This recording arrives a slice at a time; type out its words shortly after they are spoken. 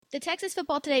The Texas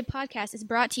Football Today podcast is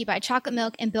brought to you by Chocolate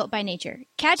Milk and Built by Nature.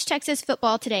 Catch Texas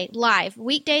Football Today live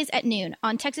weekdays at noon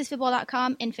on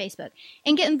TexasFootball.com and Facebook.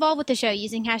 And get involved with the show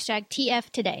using hashtag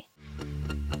TFToday.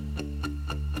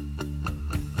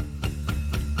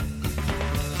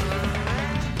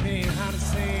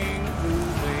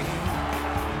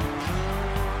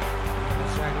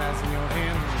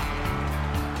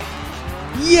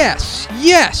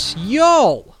 Yes,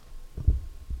 yo!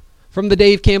 From the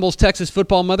Dave Campbell's Texas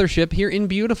Football Mothership here in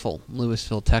beautiful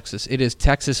Lewisville, Texas. It is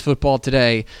Texas Football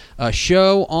Today, a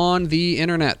show on the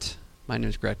internet. My name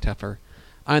is Greg Teffer.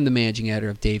 I'm the managing editor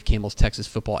of Dave Campbell's Texas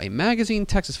Football, a magazine,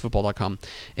 TexasFootball.com,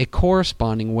 a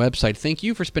corresponding website. Thank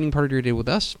you for spending part of your day with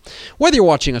us. Whether you're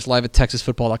watching us live at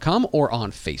TexasFootball.com or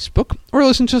on Facebook, or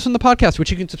listening to us on the podcast,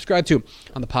 which you can subscribe to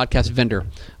on the podcast vendor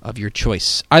of your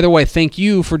choice. Either way, thank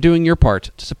you for doing your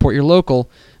part to support your local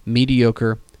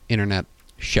mediocre internet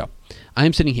show. I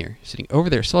am sitting over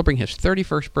there, celebrating his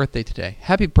 31st birthday today.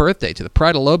 Happy birthday to the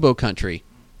pride of Lobo country.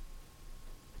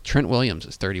 Trent Williams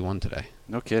is 31 today.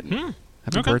 No kidding.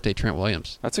 Happy birthday, Trent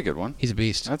Williams. That's a good one. He's a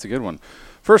beast. That's a good one.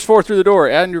 First four through the door,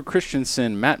 Andrew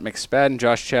Christensen, Matt McSpadden,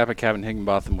 Josh Chappa, Kevin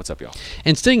Higginbotham. What's up, y'all?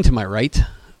 And sitting to my right,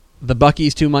 the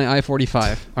Buckies to my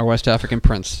I-45, our West African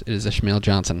prince, it is Ishmael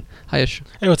Johnson. Hi, Ish.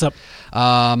 Hey, what's up?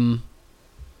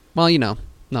 Well, you know,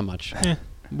 not much.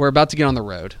 We're about to get on the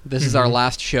road. This is our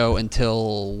last show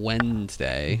until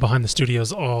Wednesday. Behind the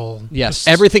studio's all... Yes,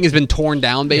 everything has been torn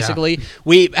down, basically. Yeah.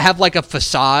 We have like a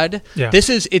facade. Yeah.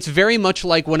 It's very much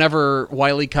like whenever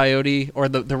Wile E. Coyote or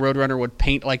the Roadrunner would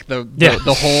paint like the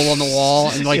hole on the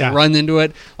wall and run into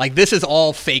it. Like this is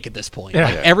all fake at this point. Yeah.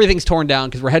 Like, everything's torn down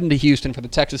because we're heading to Houston for the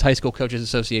Texas High School Coaches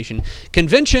Association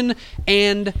convention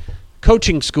and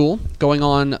coaching school going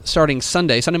on starting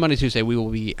Sunday, Monday, Tuesday. We will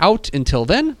be out until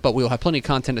then, but we will have plenty of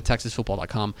content at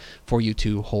TexasFootball.com for you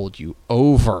to hold you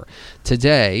over.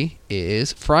 Today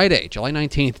is Friday, July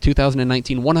 19th,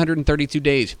 2019, 132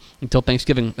 days until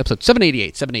Thanksgiving, episode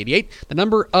 788, the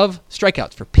number of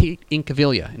strikeouts for Pete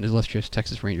Incaviglia in his illustrious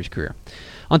Texas Rangers career.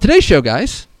 On today's show,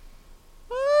 guys,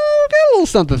 got a little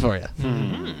something for you.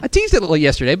 I teased it a little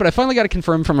yesterday, but I finally got it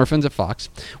confirmed from our friends at Fox.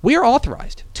 We are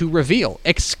authorized to reveal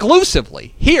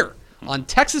exclusively here on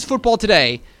Texas Football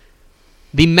Today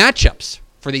the matchups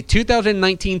for the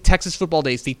 2019 Texas Football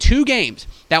Days, the two games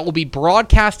that will be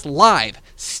broadcast live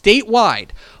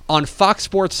statewide on Fox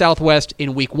Sports Southwest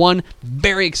in Week 1.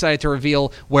 Very excited to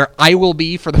reveal where I will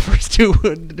be for the first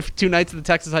two nights of the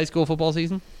Texas high school football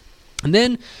season. And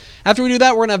then, after we do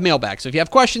that, we're going to have mailbag. So if you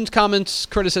have questions, comments,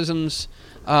 criticisms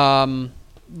about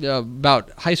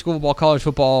high school football, college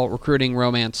football, recruiting,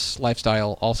 romance,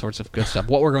 lifestyle, all sorts of good stuff,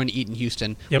 what we're going to eat in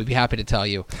Houston, we'd be happy to tell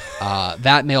you.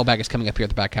 That mailbag is coming up here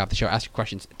at the back half of the show. Ask your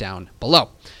questions down below.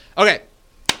 Okay.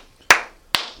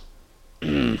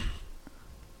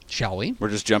 Shall we? We're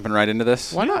just jumping right into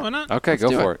this? Why not? Okay, go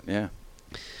for it. Yeah.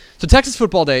 So Texas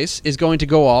Football Days is going to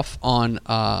go off on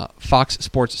Fox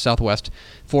Sports Southwest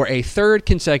for a third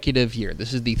consecutive year.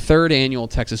 This is the third annual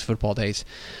Texas Football Days.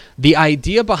 The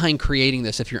idea behind creating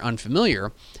this, if you're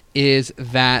unfamiliar, is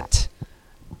that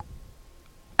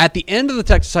at the end of the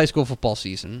Texas high school football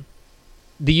season,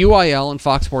 the UIL and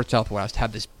Fox Sports Southwest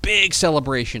have this big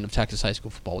celebration of Texas high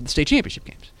school football with the state championship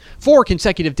games. 4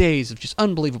 consecutive days of just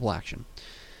unbelievable action.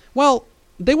 Well,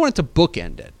 they wanted to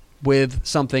bookend it with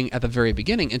something at the very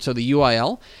beginning. And so the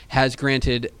UIL has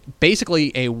granted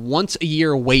basically a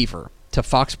once-a-year waiver to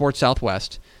Fox Sports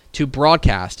Southwest to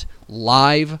broadcast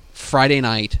live Friday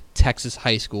night Texas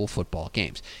high school football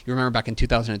games. You remember back in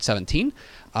 2017,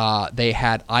 they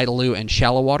had Idalou and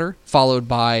Shallowater, followed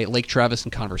by Lake Travis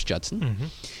and Converse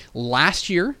Judson. Last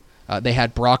year, they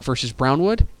had Brock versus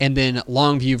Brownwood, and then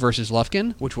Longview versus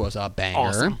Lufkin, which was a banger.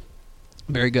 Awesome.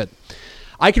 Very good.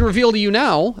 I can reveal to you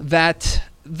now that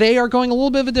they are going a little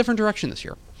bit of a different direction this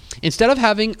year. Instead of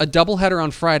having a doubleheader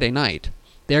on Friday night,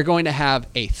 they're going to have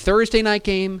a Thursday night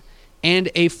game and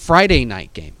a Friday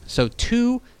night game. So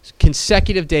 2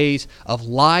 consecutive days of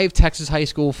live Texas high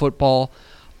school football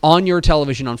on your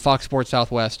television on Fox Sports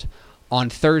Southwest on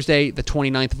Thursday, the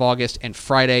 29th of August, and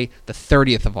Friday, the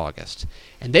 30th of August.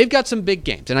 And they've got some big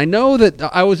games. And I know that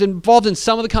I was involved in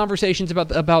some of the conversations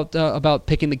about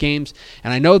picking the games,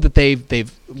 and I know that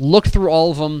they've looked through all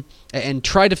of them and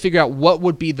tried to figure out what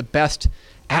would be the best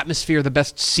atmosphere, the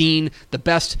best scene, the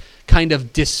best kind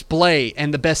of display,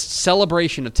 and the best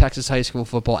celebration of Texas high school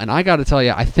football. And I got to tell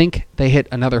you, I think they hit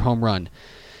another home run.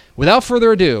 Without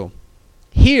further ado,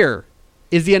 here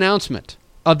is the announcement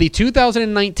of the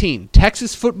 2019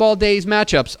 Texas Football Days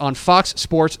matchups on Fox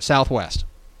Sports Southwest.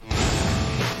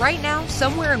 Right now,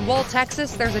 somewhere in Wall,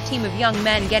 Texas, there's a team of young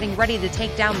men getting ready to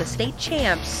take down the state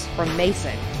champs from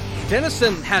Mason.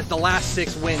 Denison has the last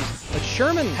 6 wins, but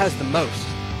Sherman has the most.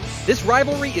 This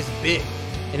rivalry is big,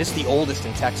 and it's the oldest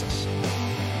in Texas.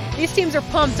 These teams are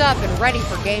pumped up and ready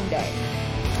for game day.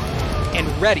 And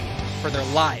ready for their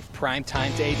live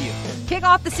primetime debut. Kick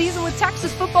off the season with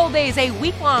Texas Football Days, a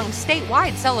week-long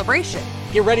statewide celebration.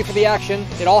 Get ready for the action.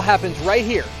 It all happens right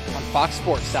here on Fox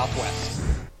Sports Southwest.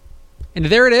 And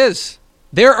there it is.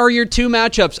 There are your 2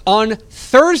 matchups. On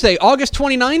Thursday, August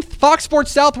 29th, Fox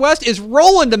Sports Southwest is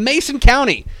rolling to Mason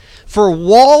County for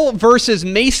Wall versus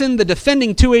Mason. The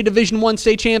defending 2A Division I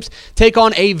state champs take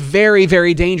on a very,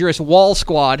 very dangerous Wall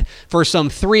squad for some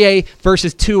 3A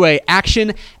versus 2A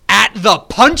action at the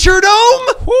Puncher Dome.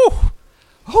 Whew.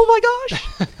 Oh my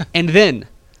gosh. And then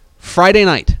Friday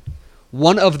night,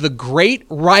 one of the great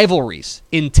rivalries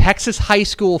in Texas high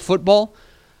school football,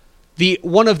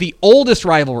 one of the oldest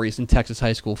rivalries in Texas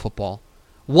high school football,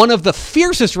 one of the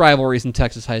fiercest rivalries in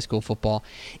Texas high school football.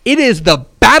 It is the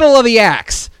Battle of the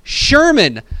Axe.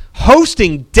 Sherman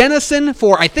hosting Denison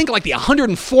for, I think, like the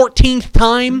 114th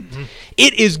time. Mm-hmm.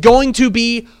 It is going to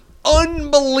be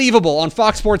unbelievable on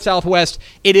Fox Sports Southwest.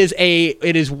 It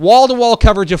is wall-to-wall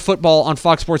coverage of football on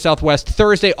Fox Sports Southwest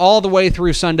Thursday all the way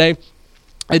through Sunday.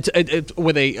 It's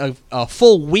with a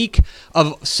full week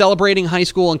of celebrating high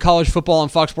school and college football on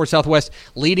Fox Sports Southwest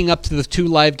leading up to the 2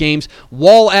 live games.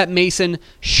 Wall at Mason,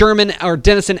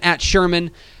 Denison at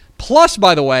Sherman. Plus,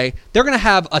 by the way, they're going to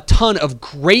have a ton of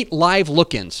great live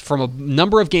look-ins from a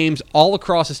number of games all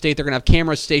across the state. They're going to have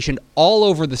cameras stationed all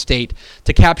over the state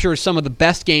to capture some of the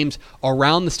best games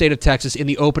around the state of Texas in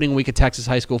the opening week of Texas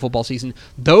high school football season.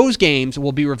 Those games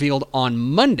will be revealed on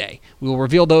Monday. We will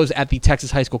reveal those at the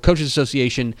Texas High School Coaches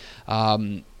Association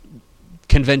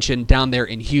convention down there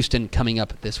in Houston coming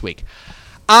up this week.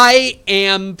 I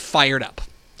am fired up,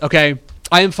 okay?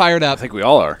 I am fired up. I think we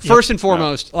all are. First and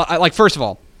foremost, first of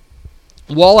all,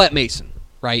 Wall at Mason,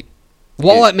 right?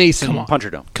 Wall at Mason. Come on. Puncher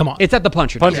Dome. Come on. It's at the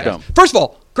Puncher Dome. Puncher Dome. First of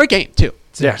all, great game, too.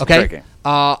 Yeah, okay? Great game.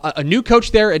 A new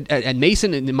coach there at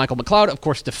Mason, and Michael McLeod, of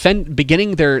course,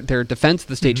 beginning their defense of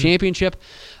the state championship.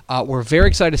 We're very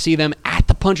excited to see them at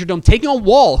the Puncher Dome taking on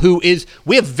Wall,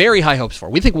 we have very high hopes for.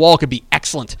 We think Wall could be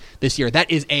excellent this year.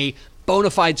 That is a bona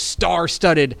fide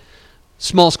star-studded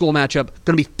small school matchup.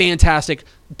 Going to be fantastic.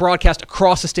 Broadcast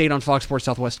across the state on Fox Sports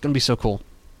Southwest. Going to be so cool.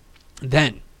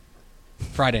 Then,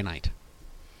 Friday night.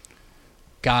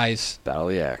 Guys. Battle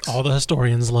of the Axe. All the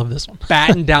historians love this one.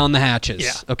 Batten down the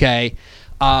hatches, okay?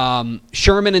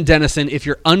 Sherman and Denison, if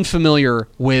you're unfamiliar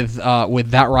with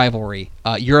that rivalry,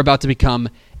 you're about to become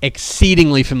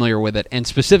exceedingly familiar with it, and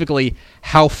specifically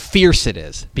how fierce it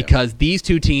is, because these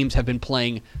 2 teams have been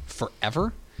playing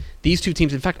forever. These 2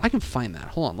 teams, in fact, I can find that.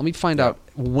 Hold on, let me find out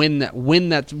when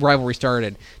that rivalry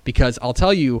started, because I'll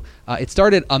tell you, it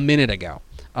started a minute ago.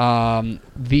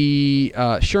 The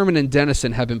Sherman and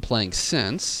Denison have been playing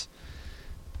since.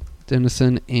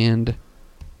 Denison and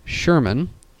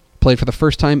Sherman played for the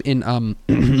first time in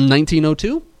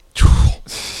 1902.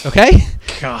 Okay?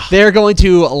 God. They're going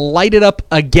to light it up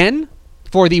again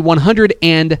for the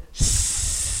 117th?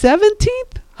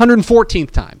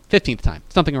 114th time. 15th time.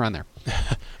 Something around there.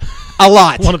 A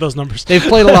lot. One of those numbers. They've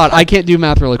played a lot. I can't do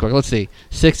math really quick. Let's see.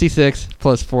 66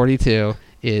 plus 42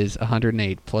 is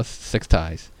 108 plus 6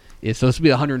 ties. So this will be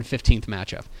the 115th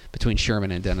matchup between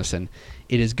Sherman and Denison.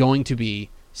 It is going to be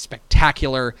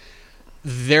spectacular.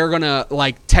 They're going to,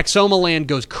 Texoma Land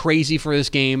goes crazy for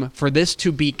this game. For this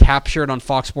to be captured on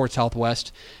Fox Sports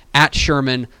Southwest at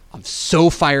Sherman, I'm so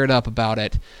fired up about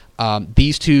it.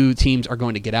 These 2 teams are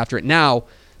going to get after it. Now,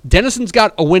 Denison's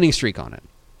got a winning streak on it.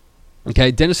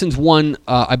 Okay, Denison's won,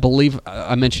 I believe,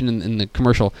 I mentioned in the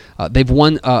commercial, they've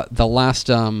won the last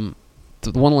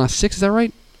 6, is that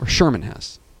right? Or Sherman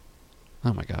has?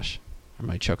 Oh my gosh.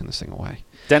 Am I choking this thing away?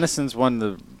 Denison's won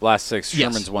the last 6.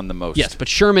 Sherman's won the most. Yes, but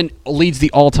Sherman leads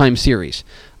the all-time series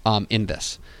in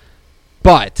this.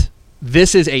 But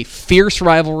this is a fierce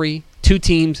rivalry. 2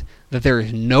 teams that there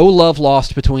is no love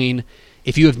lost between.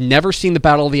 If you have never seen the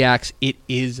Battle of the Axe, it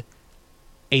is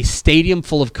a stadium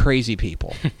full of crazy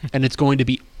people, and it's going to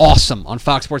be awesome on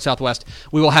Fox Sports Southwest.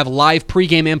 We will have live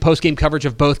pregame and postgame coverage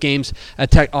of both games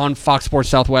on Fox Sports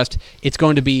Southwest. It's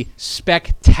going to be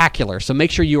spectacular, so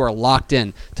make sure you are locked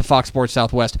in to Fox Sports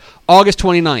Southwest. August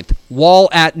 29th, Wall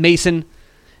at Mason.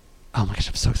 Oh my gosh,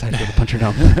 I'm so excited for the Puncher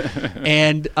Dome.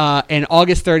 and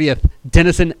August 30th,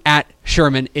 Denison at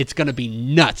Sherman. It's going to be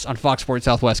nuts on Fox Sports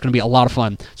Southwest. It's going to be a lot of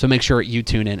fun, so make sure you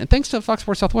tune in. And thanks to Fox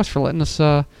Sports Southwest for letting us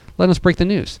break the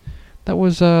news. That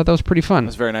was pretty fun. It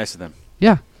was very nice of them.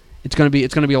 Yeah, it's gonna be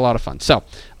a lot of fun. So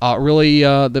really,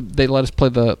 they let us play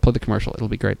the commercial. It'll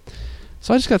be great.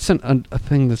 So I just got sent a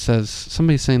thing that says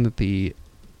somebody's saying that the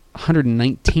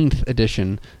 119th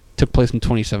edition took place in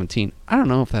 2017. I don't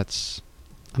know if that's.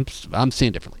 I'm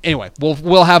seeing differently. Anyway,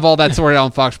 we'll have all that sorted out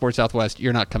on Fox Sports Southwest.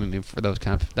 You're not coming to me for that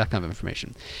kind of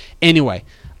information. Anyway,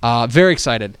 very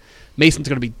excited. Mason's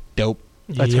going to be dope.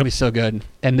 That's going to be so good.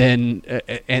 And then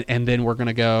and then we're going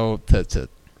to go to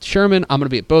Sherman. I'm going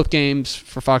to be at both games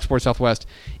for Fox Sports Southwest.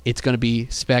 It's going to be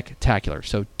spectacular.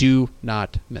 So do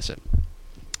not miss it.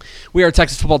 We are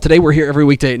Texas Football Today. We're here every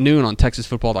weekday at noon on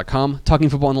TexasFootball.com, talking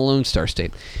football in the Lone Star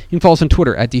State. You can follow us on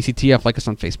Twitter at DCTF, like us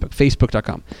on Facebook,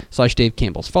 Facebook.com/Dave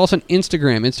Campbell's. Follow us on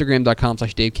Instagram,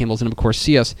 Instagram.com/Dave Campbell's, and of course,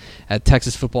 see us at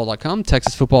TexasFootball.com.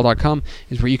 TexasFootball.com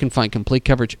is where you can find complete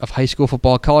coverage of high school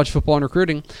football, college football, and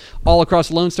recruiting all across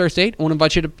the Lone Star State. I want to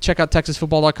invite you to check out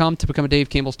TexasFootball.com to become a Dave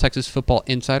Campbell's Texas Football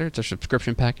Insider. It's our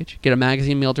subscription package. Get a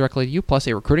magazine mailed directly to you, plus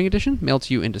a recruiting edition mailed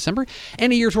to you in December,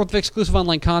 and a year's worth of exclusive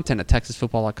online content at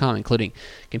TexasFootball.com, including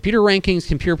computer rankings,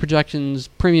 computer projections,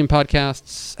 premium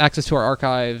podcasts, access to our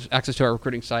archives, access to our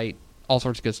recruiting site, all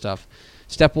sorts of good stuff.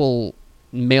 Step will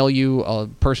mail you a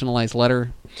personalized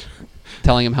letter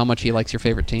telling him how much he likes your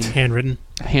favorite team. Handwritten.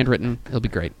 It'll be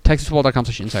great.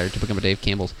 TexasFootball.com/insider to become a Dave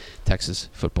Campbell's Texas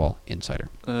Football Insider.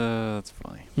 That's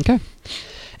funny. Okay.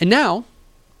 And now,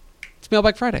 it's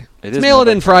Mailbag Friday. It's Mail It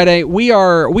In Friday. We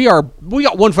got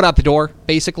 1 foot out the door,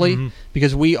 basically,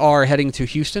 because we are heading to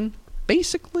Houston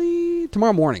basically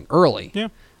tomorrow morning, early. Yeah.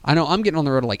 I know I'm getting on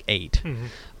the road at like 8.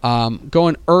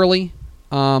 Going early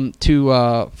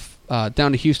to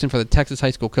down to Houston for the Texas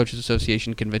High School Coaches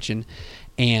Association convention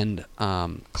and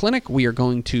clinic. We are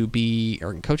going to be,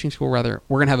 or in coaching school rather,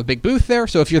 we're going to have a big booth there.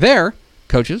 So if you're there,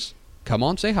 coaches, come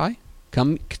on, say hi.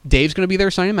 Come, Dave's going to be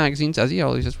there signing magazines, as he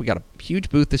always does. We got a huge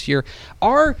booth this year.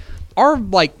 Our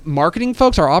like marketing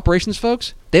folks, our operations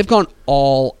folks, they've gone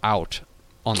all out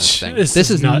on this thing. This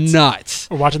is nuts.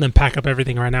 We're watching them pack up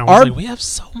everything right now. We have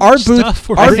so much our booth, stuff.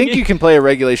 I think you can play a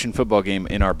regulation football game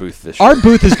in our booth this year. Our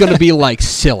booth is going to be like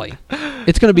silly.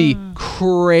 It's going to be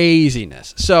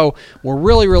craziness. So we're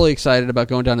really, really excited about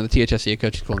going down to the THSCA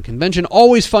Coaching School and Convention.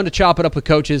 Always fun to chop it up with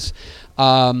coaches.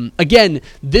 Again,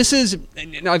 this is,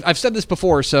 I've said this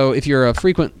before, so if you're a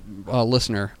frequent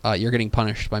listener, you're getting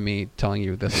punished by me telling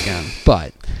you this again.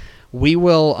 But we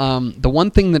will, the one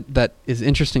thing that is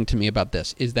interesting to me about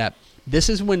this is that this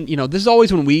is when, this is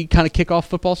always when we kind of kick off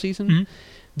football season.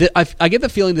 I get the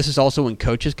feeling this is also when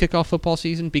coaches kick off football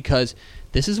season, because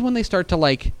this is when they start to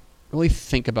like really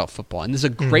think about football. And this is a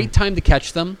great time to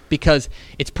catch them, because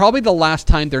it's probably the last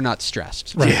time they're not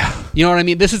stressed. Right. Yeah. You know what I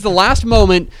mean? This is the last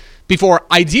moment before,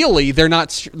 ideally, they're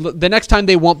not. The next time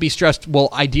they won't be stressed will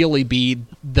ideally be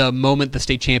the moment the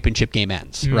state championship game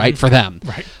ends, right, for them.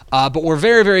 Right. But we're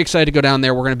very, very excited to go down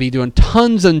there. We're going to be doing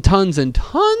tons and tons and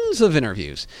tons of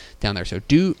interviews down there. So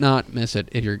do not miss it.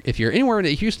 If you're anywhere in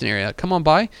the Houston area, come on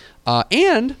by.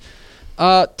 And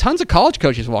tons of college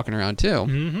coaches walking around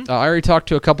too. I already talked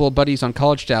to a couple of buddies on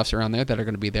college staffs around there that are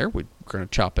going to be there. We're going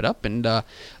to chop it up. And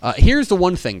here's the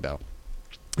one thing, though,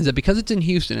 is that because it's in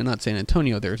Houston and not San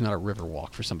Antonio, there's not a river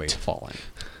walk for somebody to fall in.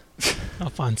 I'll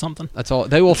find something. That's all.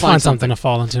 They will find something to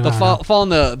fall into. They'll fall in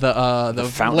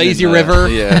the lazy river.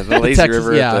 Yeah, the lazy Texas,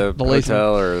 river at the lazy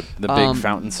hotel or the big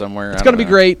fountain somewhere. It's going to be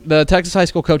great. The Texas High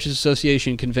School Coaches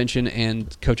Association convention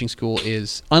and coaching school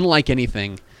is unlike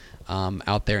anything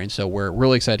out there, and so we're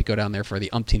really excited to go down there for the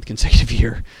umpteenth consecutive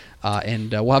year.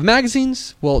 And we'll have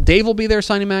magazines. Dave will be there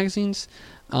signing magazines.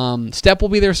 Step will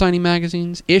be there signing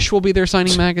magazines. Ish will be there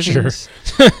signing magazines.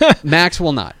 Sure. Max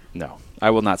will not. No,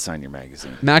 I will not sign your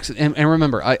magazine. Max, and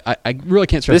remember, I really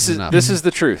can't stress this enough. This is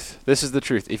the truth. This is the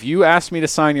truth. If you ask me to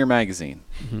sign your magazine,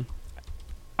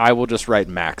 I will just write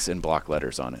Max in block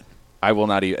letters on it. I will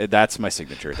not even. That's my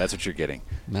signature. That's what you're getting.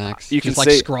 Max. You can like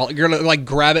scroll. You're gonna like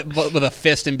grab it with a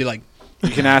fist and be like. You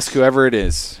can ask whoever it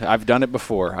is. I've done it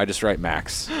before. I just write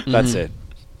Max. That's it.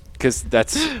 Because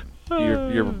that's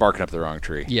you're barking up the wrong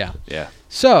tree. Yeah. Yeah.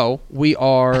 So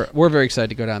we're very excited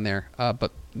to go down there.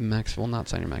 But Max will not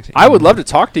sign your magazine. I would love to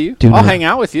talk to you. I'll hang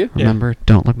out with you. Remember,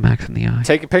 don't look Max in the eye.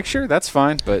 Take a picture. That's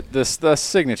fine. But the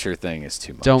signature thing is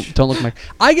too much. Don't look Max.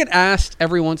 I get asked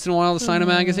every once in a while to sign a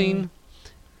magazine,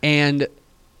 and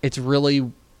it's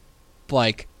really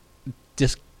like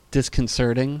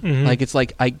disconcerting. Like it's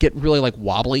like I get really like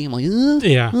wobbly. I'm like,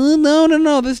 no.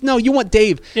 No. You want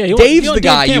Dave? Yeah, Dave's the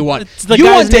guy you want. You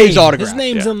want Dave's autograph. His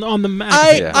name's on the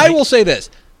magazine. I will say this: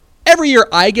 every year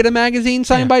I get a magazine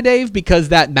signed by Dave because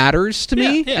that matters to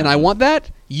me, and I want that.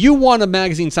 You want a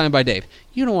magazine signed by Dave.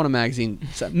 You don't want a magazine.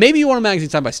 Maybe you want a magazine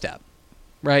signed by Step,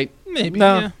 right? Maybe.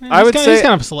 No, yeah. I would say he's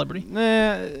kind of a celebrity.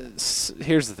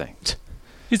 Here's the thing.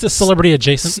 He's a celebrity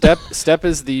adjacent. Step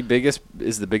is the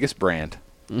biggest brand.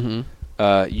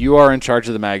 You are in charge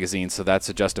of the magazine, so that's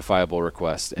a justifiable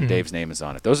request, and Dave's name is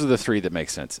on it. Those are the 3 that make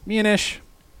sense. Me and Ish,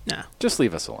 just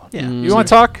leave us alone. Yeah. You want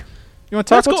to talk? We'll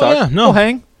talk. Yeah, no. We'll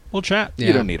hang. We'll chat.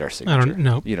 You don't need our signature.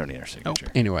 You don't need our signature.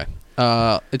 Nope. Anyway,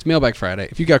 it's Mailbag Friday.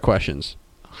 If you got questions,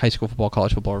 high school football,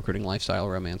 college football, recruiting, lifestyle,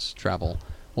 romance, travel,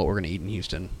 what we're going to eat in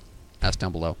Houston, ask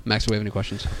down below. Max, do we have any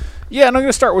questions? Yeah, and I'm going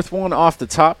to start with one off the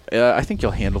top. I think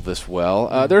you'll handle this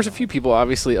well. There's a few people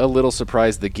obviously a little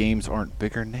surprised the games aren't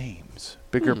bigger names,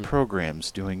 bigger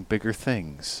programs doing bigger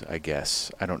things, I guess.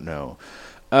 I don't know.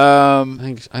 I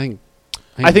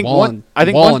think Wallen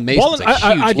Mason's a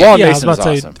huge. Wallen Mason's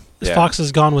awesome. Fox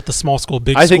has gone with the small school,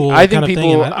 big school kind of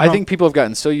thing. I think people have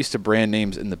gotten so used to brand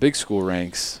names in the big school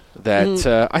ranks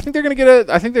that I think they're going to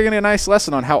get a nice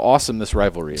lesson on how awesome this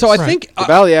rivalry is. So I think the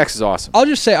Valley Axe is awesome. I'll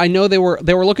just say I know they were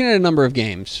looking at a number of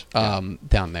games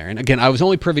down there, and again I was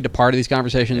only privy to part of these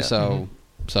conversations, so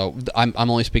I'm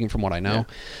only speaking from what I know.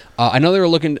 Yeah. I know they were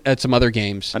looking at some other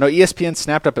games. I know ESPN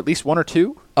snapped up at least 1 or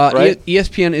 2. Right?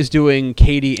 ESPN is doing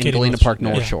Katy and Galena Park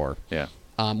North Shore. Yeah.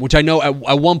 Which I know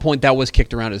at one point that was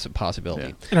kicked around as a possibility.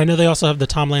 Yeah. And I know they also have the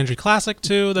Tom Landry Classic,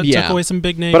 too, that took away some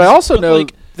big names. But I also know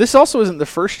this also isn't the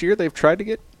first year they've tried to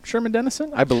get Sherman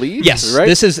Denison, I believe. Yes, right?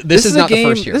 This is not the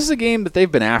first year. This is a game that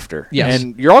they've been after. Yes.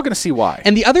 And you're all going to see why.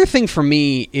 And the other thing for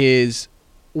me is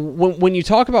when you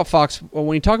talk about Fox,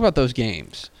 when you talk about those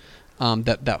games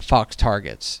that Fox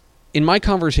targets, in my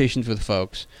conversations with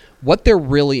folks, what they're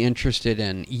really interested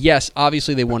in, yes,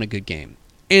 obviously they want a good game.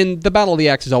 And the Battle of the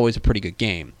Axe is always a pretty good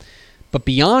game. But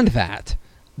beyond that,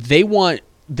 they want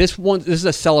this is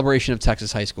a celebration of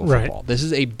Texas high school football. Right. This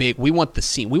is we want the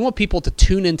scene. We want people to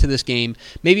tune into this game.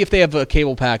 Maybe if they have a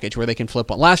cable package where they can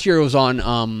flip on. Last year it was on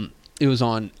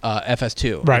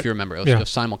FS2, if you remember. It was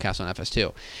a simulcast on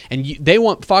FS2.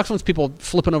 And Fox wants people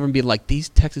flipping over and being like, these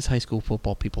Texas high school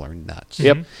football people are nuts.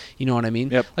 Yep. You know what I mean?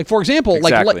 Yep. Like, for example,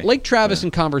 exactly. like Lake Travis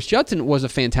and Converse Judson was a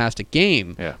fantastic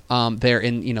game there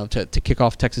to kick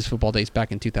off Texas football days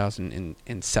back in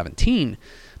 2017.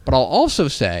 But I'll also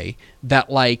say that,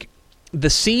 like,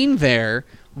 the scene there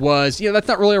was, that's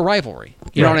not really a rivalry.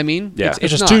 You know what I mean? Yeah.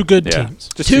 It's just two good teams.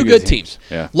 Just two good teams.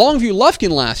 Yeah. Longview Lufkin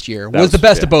last year was the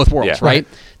best of both worlds, right?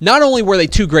 Not only were they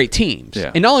two great teams,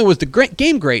 and not only was the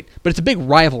game great, but it's a big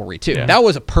rivalry, too. Yeah. That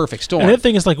was a perfect storm. And the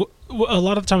thing is, like, a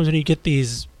lot of times when you get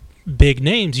these big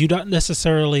names, you're not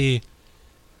necessarily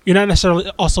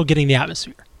also getting the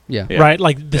atmosphere. Yeah. Right?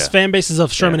 Like, this fan bases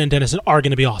of Sherman and Denison are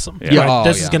going to be awesome. Yeah. Right?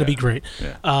 This is going to be great.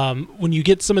 Yeah. When you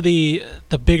get some of the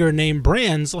bigger name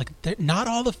brands, like, not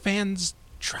all the fans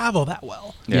travel that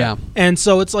well. Yeah. And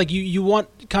so it's like you want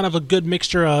kind of a good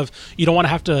mixture of, you don't want to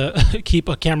have to keep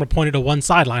a camera pointed to one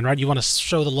sideline, right? You want to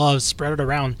show the love, spread it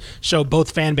around, show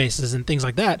both fan bases and things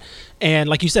like that. And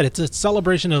like you said, it's a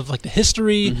celebration of, like, the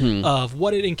history of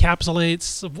what it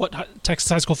encapsulates, of what Texas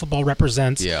high school football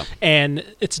represents. Yeah. And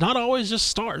it's not always just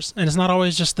stars, and it's not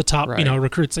always just the top,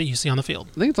 recruits that you see on the field.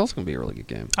 I think it's also going to be a really good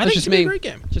game. I think it's going to be a great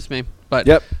game. Just me. But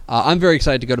I'm very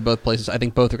excited to go to both places. I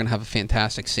think both are going to have a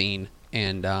fantastic scene.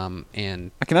 And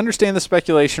I can understand the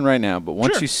speculation right now, but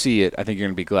once you see it, I think you're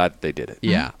going to be glad that they did it.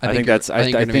 Yeah, I think fans. I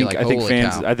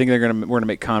think we're going to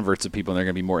make converts of people, and they're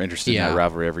going to be more interested in that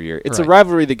rivalry every year. It's a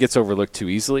rivalry that gets overlooked too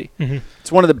easily.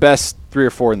 It's one of the best 3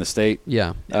 or 4 in the state.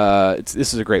 Yeah,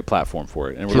 this is a great platform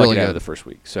for it, and we're lucky to have it the first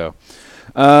week. So,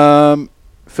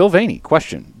 Phil Vaney,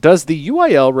 question: does the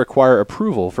UIL require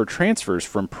approval for transfers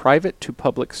from private to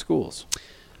public schools?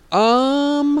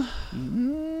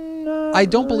 I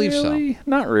don't believe so.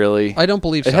 Not really. I don't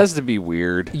believe so. It has to be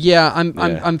weird. Yeah,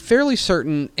 I'm fairly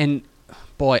certain, and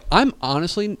boy, I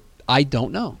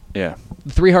don't know. Yeah.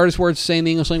 The 3 hardest words to say in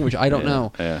the English language, I don't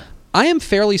know. Yeah. I am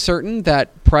fairly certain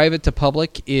that private to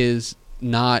public is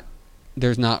not.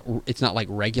 It's not like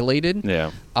regulated.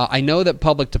 Yeah. I know that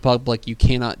public to public you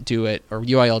cannot do it, or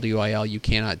UIL to UIL you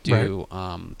cannot do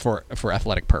for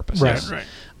athletic purposes. Right.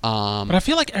 But I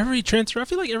feel like every transfer,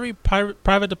 every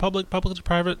private to public to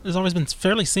private has always been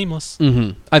fairly seamless.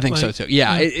 Mm-hmm. I think so too.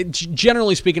 Yeah.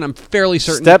 Generally speaking, I'm fairly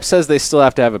certain. Step says they still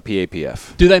have to have a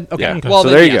PAPF. Do they? Okay. Yeah. Well, so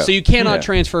there you go. So you cannot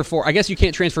transfer I guess you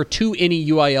can't transfer to any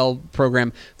UIL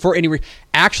program for any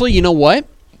Actually, you know what?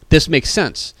 This makes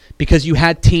sense. Because you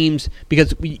had teams,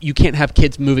 because you can't have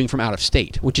kids moving from out of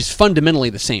state, which is fundamentally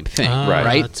the same thing,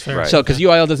 right? That's fair. So, because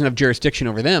UIL doesn't have jurisdiction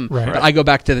over them, but I go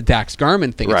back to the Dax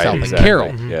Garmin thing at South Lake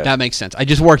Carroll. Yeah. That makes sense. I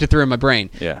just worked it through in my brain.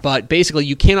 Yeah. But basically,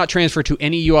 you cannot transfer to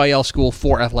any UIL school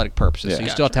for athletic purposes. So you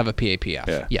still have to have a PAPF.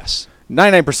 Yeah. Yes.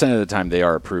 99% of the time they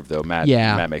are approved, though.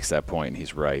 Matt makes that point, and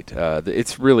he's right.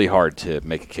 It's really hard to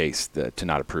make a case to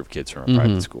not approve kids from a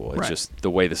private school. It's just the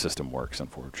way the system works,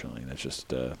 unfortunately. That's just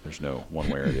there's no one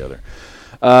way or the other.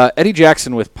 Eddie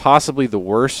Jackson with possibly the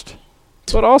worst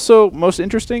But also, most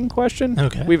interesting question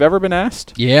we've ever been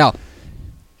asked. Yeah.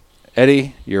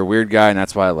 Eddie, you're a weird guy, and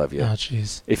that's why I love you. Oh,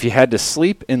 jeez. If you had to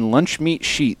sleep in lunch meat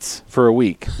sheets for a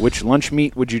week, which lunch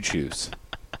meat would you choose?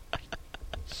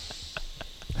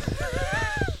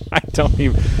 I don't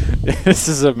even. This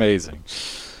is amazing.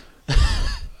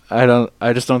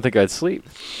 I just don't think I'd sleep.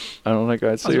 I don't think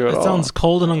I'd sleep at all. It sounds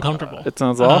cold and uncomfortable. It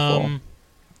sounds awful.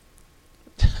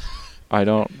 I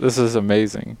don't. This is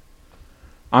amazing.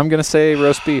 I'm gonna say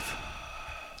roast beef.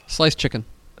 Sliced chicken.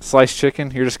 Sliced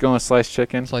chicken. You're just going sliced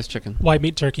chicken. Sliced chicken. White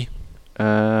meat turkey.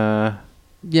 Yeah.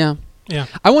 Yeah.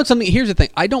 I want something. Here's the thing.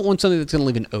 I don't want something that's gonna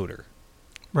leave an odor.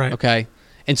 Right. Okay.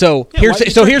 And so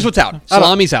here's what's out.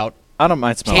 Salami's out. I don't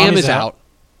mind smelling. Ham is out.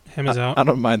 Ham is out. I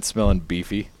don't mind smelling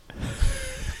beefy.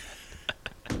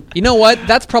 You know what?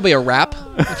 That's probably a wrap.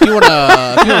 If you want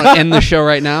to end the show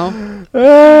right now.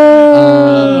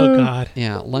 Oh God.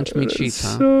 Yeah, lunch meat sheets,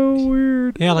 huh? So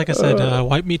weird. Yeah, like I said,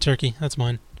 white meat turkey. That's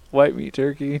mine. White meat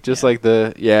turkey, just like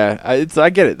the I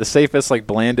get it. The safest, like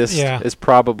blandest, is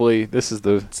probably this is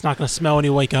the. It's not gonna smell when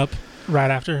you wake up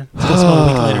right after. It's gonna smell a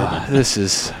week later. But. This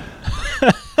is.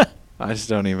 I just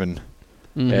don't even.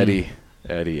 Eddie.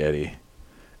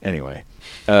 Anyway,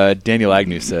 Daniel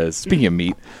Agnew says, speaking of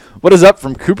meat, what is up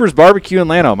from Cooper's Barbecue in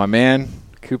Llano, my man?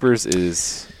 Cooper's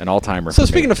is an all-timer. So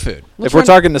speaking of food, if we're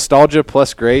talking nostalgia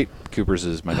plus great, Cooper's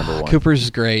is my number one. Cooper's is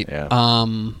great. Yeah.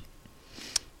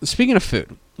 Speaking of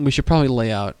food, we should probably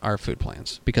lay out our food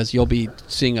plans because you'll be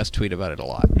seeing us tweet about it a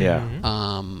lot.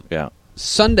 Yeah.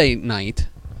 Sunday night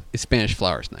is Spanish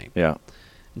Flowers night. Yeah.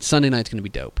 And Sunday night's going to be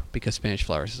dope because Spanish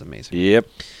Flowers is amazing. Yep.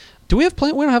 Do we have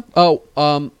plans? We don't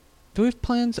have. Do we have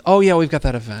plans? Oh yeah, we've got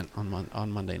that event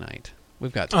on Monday night.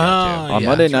 We've got to go too. On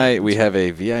Monday night, we have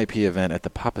a VIP event at the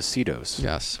Papacitos.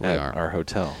 Yes, we at are. Our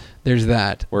hotel. There's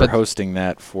that. We're hosting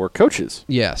that for coaches.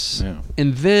 Yes. Yeah.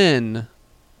 And then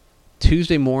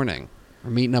Tuesday morning,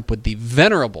 we're meeting up with the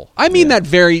venerable. I mean that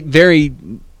very, very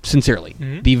sincerely.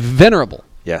 Mm-hmm. The venerable.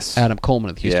 Yes. Adam Coleman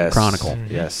of the Houston Chronicle.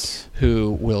 Mm-hmm. Yes.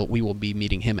 We will be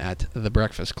meeting him at the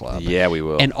Breakfast Club. Yeah, we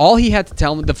will. And all he had to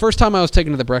tell me, the first time I was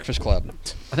taken to the Breakfast Club,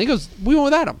 I think we went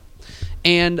with Adam.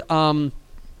 And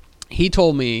he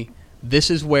told me,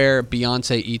 this is where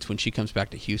Beyonce eats when she comes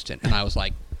back to Houston. And I was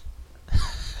like,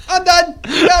 I'm done.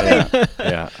 You got me.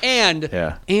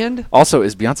 Yeah. And also,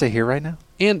 is Beyonce here right now?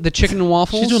 And the chicken and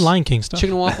waffles. She's doing Lion King stuff.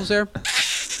 Chicken and waffles there.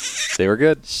 They were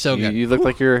good. So good. You look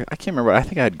like I can't remember. I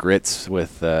think I had grits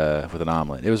with an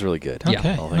omelet. It was really good. Okay. Yeah.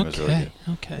 The whole thing was really good.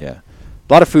 Okay. Yeah.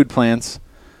 A lot of food plans.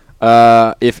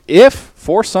 If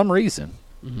for some reason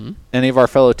any of our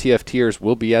fellow TFTers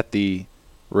will be at the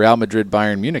Real Madrid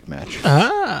Bayern Munich match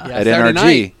at NRG,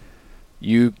 night.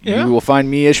 You will find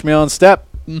me, Ishmael, and Step.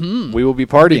 Mm-hmm. We will be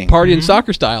partying. Partying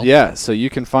soccer style. Yeah. So you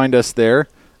can find us there.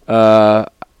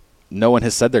 No one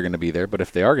has said they're going to be there, but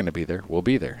if they are going to be there, we'll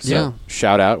be there. So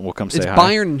shout out, and we'll come say hi. It's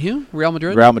Bayern and who? Real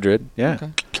Madrid? Real Madrid, yeah.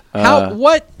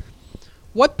 Okay.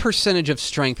 What percentage of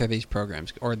strength are these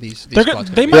programs or these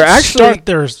squads? They might start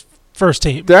their first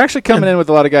team. They're actually coming in with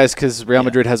a lot of guys because Real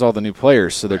Madrid has all the new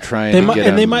players, so they're trying to get them.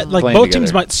 And they might both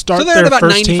teams might start. So they're at about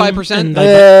first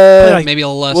 95%. Maybe a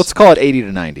little less. Let's call it 80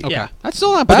 to 90. Okay, that's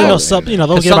still not bad. But they'll sub.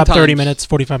 They'll get about 30 minutes,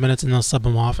 45 minutes, and they'll sub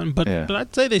them off. But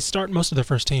I'd say they start most of their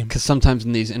first team. Because sometimes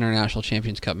in these International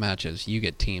Champions Cup matches, you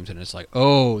get teams, and it's like,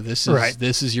 oh, this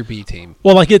is your B team.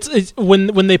 Well, like it's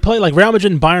when they play, like Real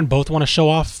Madrid and Bayern both want to show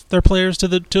off their players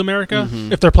to America.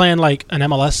 Mm-hmm. If they're playing like an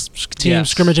MLS team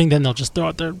scrimmaging, then they'll just throw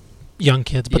out their young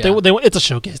kids, but they it's a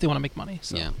showcase. They want to make money.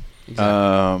 So. Yeah,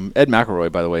 exactly. Ed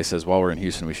McElroy, by the way, says while we're in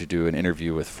Houston, we should do an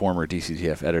interview with former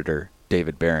DCTF editor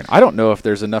David Barron. I don't know if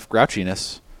there's enough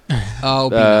grouchiness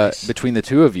nice. between the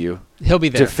two of you. He'll be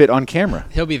there to fit on camera.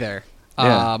 He'll be there.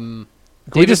 Yeah.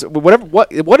 We just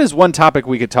what is one topic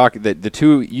we could talk that the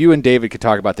two you and David could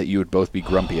talk about that you would both be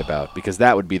grumpy about, because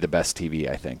that would be the best TV,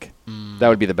 I think. That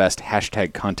would be the best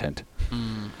 #content.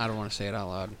 I don't want to say it out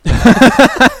loud.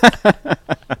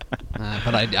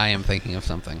 But I am thinking of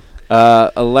something.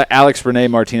 Alex Renee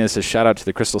Martinez says, shout out to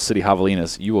the Crystal City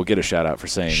Javelinas. You will get a shout out for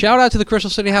saying shout out to the Crystal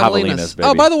City Javelinas. Baby.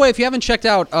 Oh, by the way, if you haven't checked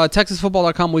out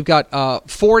TexasFootball.com, we've got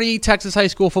 40 Texas high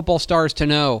school football stars to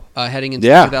know heading into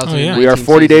 2019. We are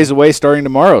 40 days away starting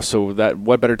tomorrow, so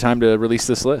what better time to release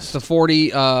this list? The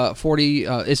 40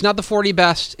 it's not the 40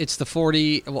 best, it's the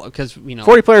 40 because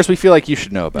 40 players we feel like you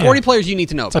should know about. 40 players you need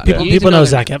to know about. People know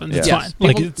Zach Evans. It's fine.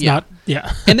 It's not.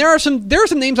 Yeah. And there are some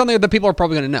names on there that people are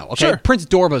probably going to know. Okay. Sure. Prince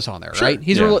Dorba's on there, right?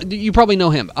 He's you probably know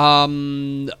him.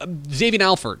 Xavier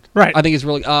Alford. Right. I think is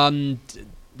really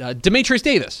Demetrius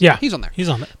Davis. Yeah. He's on there. He's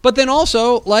on there. But then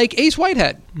also like Ace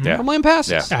Whitehead from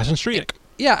Lampasas. Yeah. Ashton Street.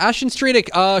 Ashton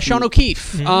Streetick, Sean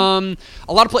O'Keefe, a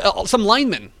lot of some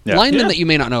linemen that you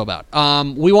may not know about.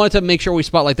 We wanted to make sure we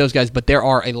spotlight those guys, but there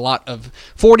are a lot of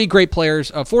 40 great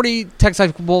players, 40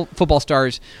 Texas football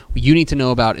stars you need to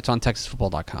know about. It's on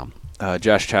TexasFootball.com.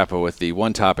 Josh Chapo with the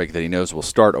one topic that he knows will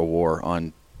start a war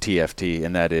on TFT,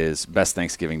 and that is best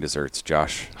Thanksgiving desserts.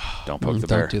 Josh, don't poke the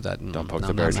bear. Don't do that. Don't poke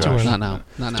the bear, Josh. Not now.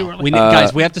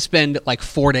 Guys, we have to spend like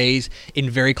 4 days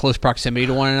in very close proximity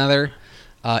to one another,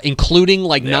 including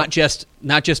not just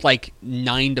like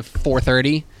 9 to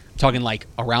 4:30. I'm talking like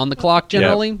around the clock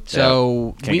generally.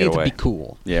 So we need to be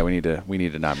cool. Yeah, we need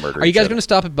to not murder. Are you guys going to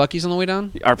stop at Buc-ee's on the way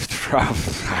down?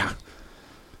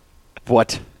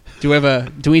 What? Do we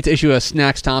need to issue a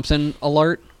Snacks Thompson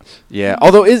alert? Yeah.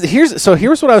 Although here's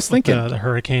what I was thinking. The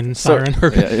hurricane siren.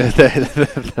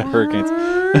 The hurricanes.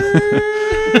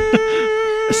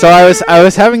 So I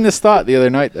was having this thought the other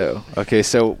night though. Okay,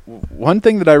 so one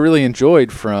thing that I really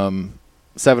enjoyed from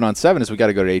 7-on-7 is we got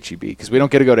to go to HEB because we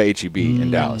don't get to go to HEB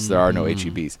in Dallas. There are no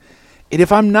HEBs. And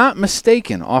if I'm not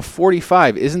mistaken, off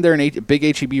 45, isn't there a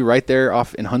big HEB right there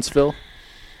off in Huntsville?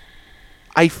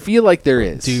 I feel like there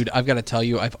is. Dude, I've got to tell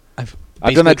you, I've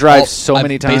done that drive so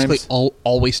many times. I've basically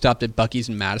always stopped at Buc-ee's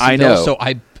in Madisonville. I know. So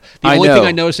the only thing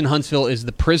I noticed in Huntsville is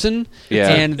the prison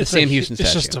and the Sam Houston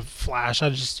statue. It's just a flash.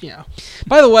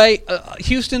 By the way,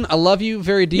 Houston, I love you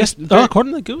very deep. Yes,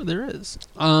 according to Google, there is.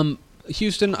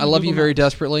 Houston, I love you very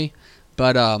desperately,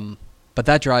 but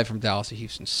that drive from Dallas to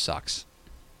Houston sucks.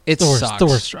 It sucks. It's the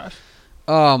worst drive.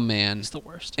 Oh man, it's the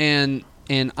worst. And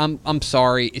I'm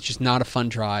sorry, it's just not a fun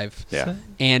drive. Yeah.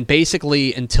 And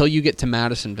basically, until you get to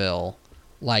Madisonville,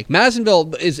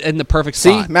 Madisonville is in the perfect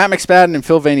spot. See, Matt McSpadden and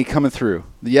Phil Vaney coming through.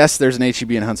 Yes, there's an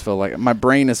HEB in Huntsville. My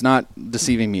brain is not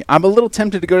deceiving me. I'm a little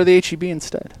tempted to go to the HEB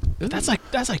instead. But that's like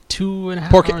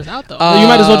 2.5 hours out though. You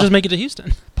might as well just make it to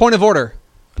Houston. Point of order.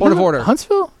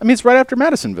 Huntsville? I mean, it's right after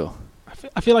Madisonville.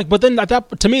 I feel like, but then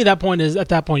to me, that point is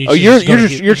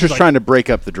you're just trying to break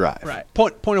up the drive. Right.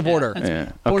 Point of order.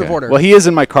 Yeah. Point of order. Well, he is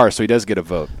in my car, so he does get a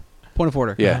vote. Point of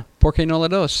order. Yeah. Por qué no la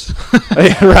dos?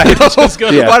 Right. That's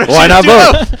good. Yeah. Why not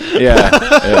vote?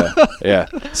 Yeah.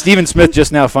 Stephen Smith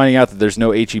just now finding out that there's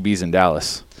no HEBs in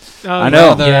Dallas. I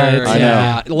know. I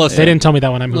know. Listen, they didn't tell me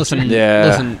that when I moved.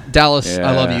 Listen, Dallas,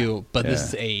 I love you, but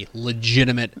this is a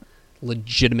legitimate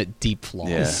deep flaw.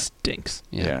 Yeah. This stinks.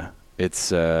 Yeah.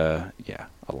 It's a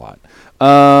lot.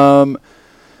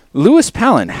 Lewis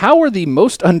Palin, how are the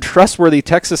most untrustworthy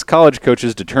Texas college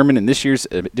coaches determined in this year's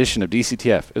edition of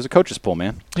DCTF? It was a coaches poll,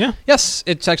 man. Yeah. Yes,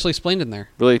 it's actually explained in there.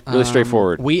 Really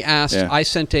straightforward. We asked. Yeah. I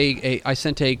sent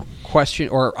a question,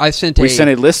 or I sent we sent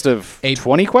a list of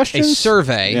 20 questions. A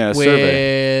survey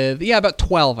with about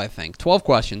 12, I think, 12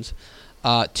 questions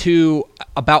to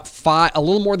about a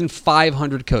little more than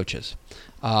 500 coaches.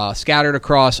 Scattered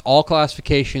across all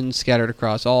classifications, scattered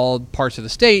across all parts of the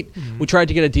state. Mm-hmm. We tried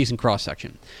to get a decent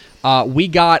cross-section. We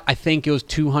got, I think it was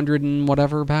 200 and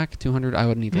whatever back. 200, I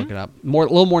wouldn't even look it up. A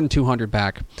little more than 200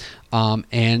 back.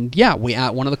 And yeah,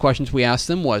 one of the questions we asked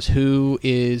them was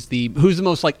who's the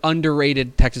most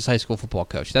underrated Texas high school football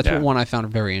coach? That's one I found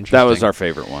very interesting. That was our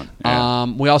favorite one. Yeah.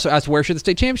 We also asked where should the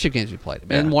state championship games be played?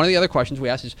 Yeah. And one of the other questions we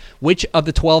asked is which of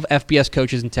the 12 FBS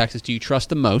coaches in Texas do you trust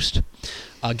the most?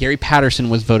 Gary Patterson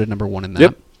was voted number 1 in that.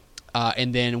 Yep.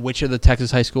 And then which of the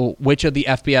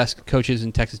FBS coaches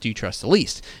in Texas do you trust the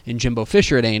least? And Jimbo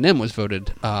Fisher at A&M was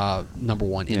voted number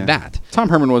 1 in that. Tom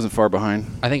Herman wasn't far behind.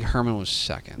 I think Herman was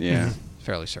second. Yeah.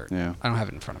 Fairly certain. Yeah. I don't have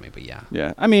it in front of me, but yeah.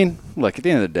 Yeah. I mean, look, at the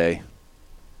end of the day,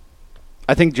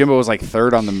 I think Jimbo was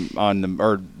third on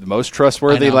the most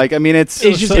trustworthy. It's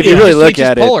if you really look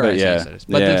at it.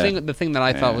 But the thing that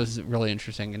I thought was really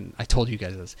interesting, and I told you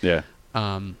guys this. Yeah.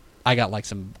 I got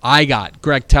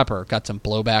Greg Tepper got some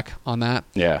blowback on that.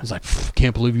 Yeah. I was like,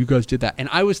 can't believe you guys did that. And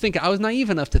I was naive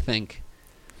enough to think,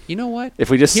 you know what? If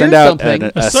we just send out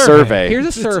a survey. Here's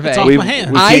a survey. It's off my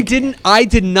hands. I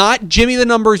did not jimmy the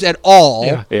numbers at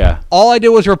all. Yeah. All I did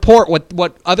was report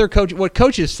what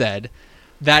coaches said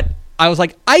that I was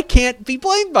like, I can't be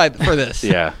blamed for this.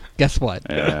 Yeah. Guess what?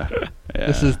 Yeah.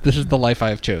 This is the life I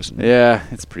have chosen. Yeah,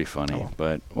 it's pretty funny,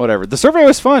 but whatever. The survey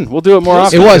was fun. We'll do it more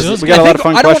often. It was. We got a lot of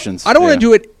fun questions. I don't want to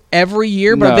do it every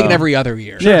year, but I'm thinking every other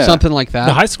year. Yeah. Something like that.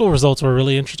 The high school results were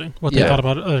really interesting. What they thought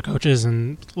about other coaches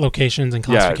and locations and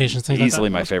classifications. Things easily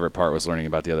like that. My favorite part was learning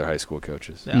about the other high school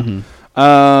coaches. Yeah.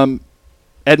 Mm-hmm.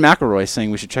 Ed McElroy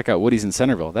saying we should check out Woody's in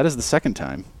Centerville. That is the second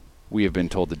time we have been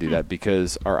told to do that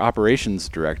because our operations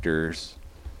directors,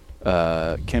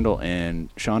 Kendall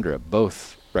and Chandra,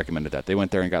 both recommended that. They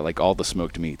went there and got all the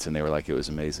smoked meats, and they were like, it was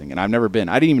amazing. And I've never been.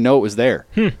 I didn't even know it was there.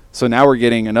 So now we're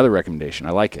getting another recommendation.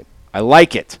 I like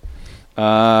it.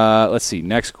 Let's see.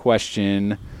 Next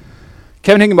question.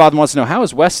 Kevin Higginbotham wants to know, how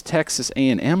is West Texas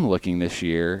A&M looking this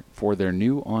year for their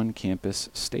new on-campus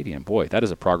stadium? Boy, that is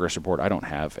a progress report I don't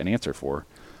have an answer for.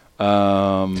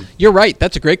 You're right.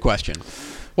 That's a great question.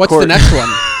 What's the next one?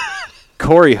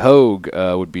 Corey Hogue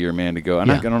would be your man to go. I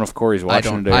don't know if Corey's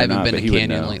watching today or not. I haven't been to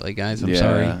Canyon lately, guys. I'm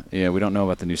sorry. Yeah, we don't know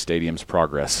about the new stadium's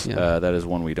progress. Yeah. That is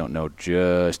one we don't know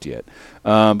just yet.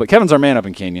 But Kevin's our man up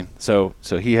in Canyon, so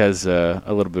he has a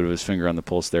little bit of his finger on the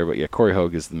pulse there. But yeah, Corey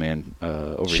Hogue is the man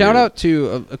over here.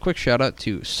 A quick shout out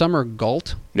to Summer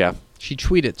Galt. Yeah, she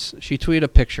tweeted a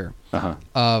picture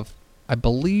of, I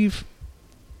believe,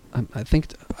 I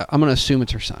think I'm going to assume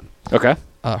it's her son. Okay.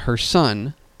 Her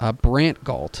son. Brant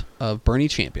Galt of Bernie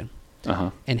Champion,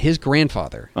 and his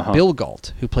grandfather, Bill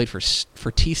Galt, who played for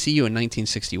TCU in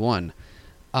 1961.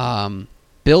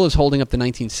 Bill is holding up the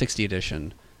 1960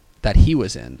 edition that he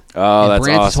was in. Oh, and that's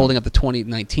Brant awesome. is holding up the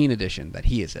 2019 edition that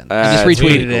he is in. I just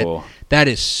retweeted really cool. it. That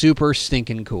is super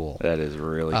stinking cool. That is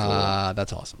really cool.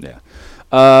 That's awesome.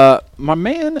 Yeah. My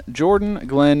man, Jordan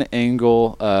Glenn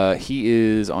Angle, he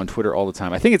is on Twitter all the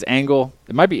time. I think it's Angle.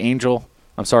 It might be Angel.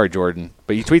 I'm sorry, Jordan,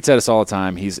 but he tweets at us all the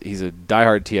time. He's a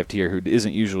diehard TFTer who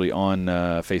isn't usually on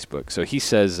Facebook. So he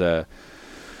says,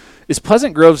 is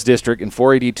Pleasant Grove's district in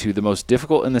 482 the most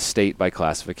difficult in the state by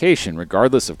classification,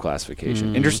 regardless of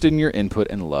classification? Interested in your input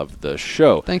and love the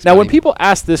show. Thanks, now, buddy. when people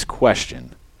ask this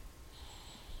question,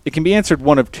 it can be answered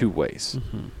one of two ways.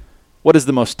 What is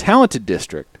the most talented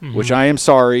district, which I am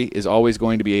sorry is always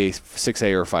going to be a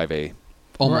 6A or 5A.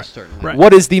 Almost certainly. Right.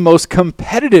 What is the most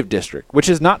competitive district, which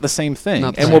is not the same thing,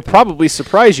 and will probably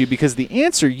surprise you because the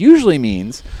answer usually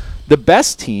means the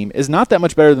best team is not that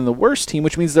much better than the worst team,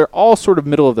 which means they're all sort of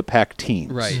middle-of-the-pack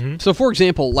teams. Right. So, for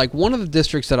example, like one of the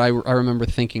districts that I remember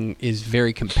thinking is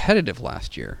very competitive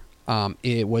last year,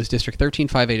 it was District 13,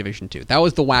 5A Division 2. That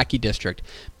was the wacky district.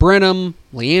 Brenham,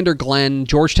 Leander Glen,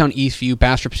 Georgetown Eastview,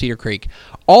 Bastrop Cedar Creek,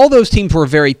 all those teams were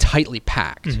very tightly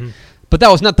packed. But that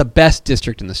was not the best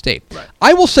district in the state. Right.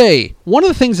 I will say one of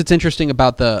the things that's interesting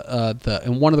about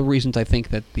and one of the reasons I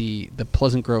think that the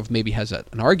Pleasant Grove maybe has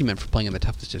an argument for playing in the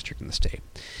toughest district in the state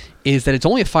is that it's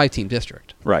only a 5-team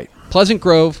district. Right. Pleasant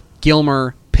Grove,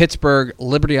 Gilmer, Pittsburgh,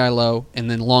 Liberty Ilo, and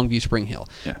then Longview Spring Hill.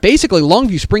 Yeah. Basically,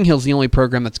 Longview Spring Hill is the only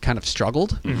program that's kind of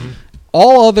struggled.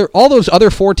 All those other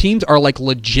 4 teams are like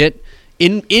legit.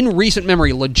 In recent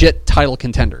memory, legit title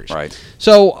contenders. Right.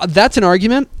 So that's an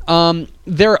argument.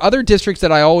 There are other districts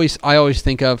that I always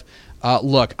think of.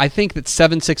 Look, I think that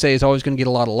 7-6A is always going to get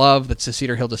a lot of love. That's the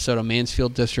Cedar Hill DeSoto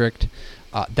Mansfield district.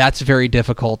 That's very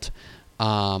difficult.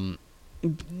 I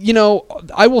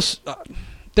will.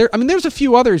 There's a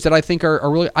few others that I think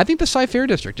are really. I think the Cy-Fair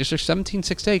district, District 17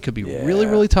 6A, could be really,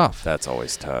 really tough. That's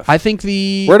always tough. I think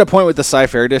we're at a point with the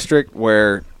Cy-Fair district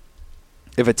where,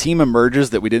 if a team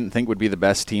emerges that we didn't think would be the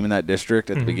best team in that district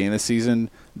at the beginning of the season,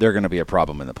 they're going to be a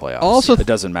problem in the playoffs. Also, it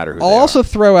doesn't matter who they are. I'll also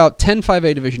throw out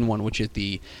 10-5A Division 1, which is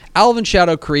the Alvin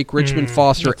Shadow Creek, Richmond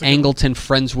Foster, Angleton,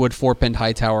 Friendswood, Fort Bend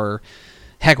Hightower,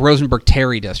 heck, Rosenberg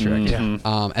Terry district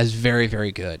as very,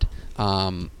 very good.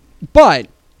 But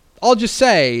I'll just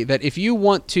say that if you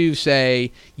want to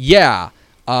say,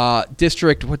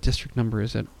 district, what district number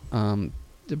is it? I've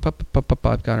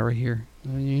got it right here.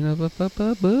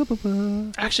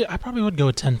 Actually, I probably would go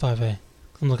with 10-5A.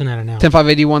 I'm looking at it now.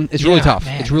 10-5A-D1. It's really tough.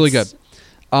 Man, it's really good.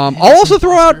 I'll also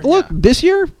throw out, look, this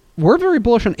year, we're very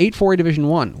bullish on 8-4A Division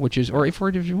 1, which is, or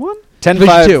 8-4A Division 1?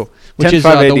 10-5, 2, which is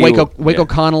the Waco yeah.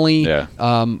 Connolly,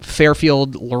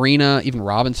 Fairfield, Lorena, even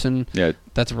Robinson. Yeah.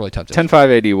 That's a really tough district.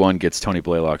 10-5-AD1 gets Tony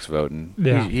Blaylock's vote, and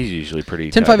he's usually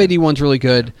pretty 10-5-AD1's really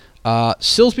good.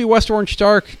 Silsbee West Orange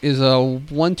Stark is a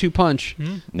 1-2 punch.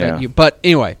 But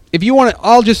anyway, if you want to,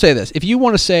 I'll just say this. If you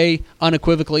want to say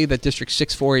unequivocally that District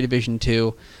 6-4A Division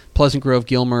 2, Pleasant Grove,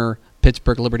 Gilmer,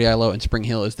 Pittsburgh, Liberty Ilo, and Spring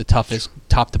Hill is the toughest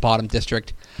top-to-bottom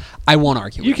district, I won't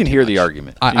argue. You can hear the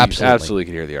argument. Absolutely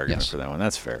can hear the argument for that one.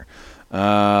 That's fair.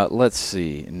 Let's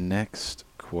see. Next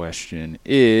question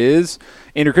is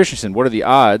Andrew Christensen. What are the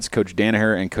odds Coach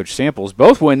Danaher and Coach Samples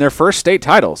both win their first state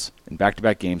titles in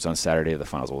back-to-back games on Saturday of the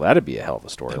finals? Well, that'd be a hell of a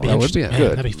story. That would be.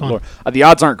 Good. That'd be fun. Lord. The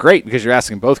odds aren't great because you're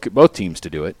asking both teams to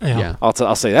do it. Yeah.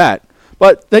 I'll say that.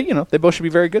 But they both should be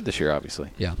very good this year, obviously.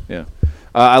 Yeah.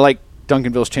 I like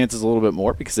Duncanville's chances a little bit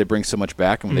more because they bring so much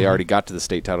back, and they already got to the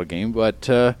state title game. But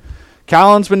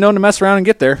Callan's been known to mess around and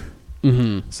get there.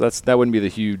 So that wouldn't be the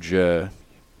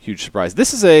huge surprise.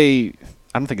 This is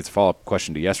I don't think it's a follow-up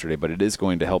question to yesterday, but it is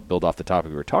going to help build off the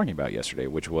topic we were talking about yesterday,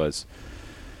 which was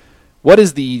what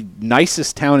is the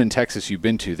nicest town in Texas you've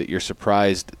been to that you're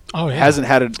surprised hasn't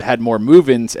had more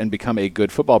move-ins and become a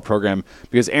good football program?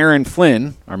 Because Aaron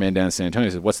Flynn, our man down in San Antonio,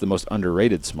 said, what's the most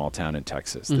underrated small town in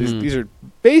Texas? These are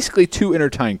basically two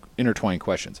intertwined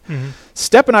questions.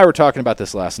 Step and I were talking about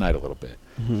this last night a little bit.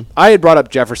 I had brought up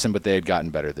Jefferson, but they had gotten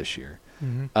better this year.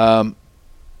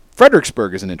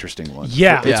 Fredericksburg is an interesting one.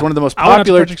 Yeah. It's one of the most popular. I went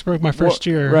to Fredericksburg my first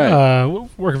year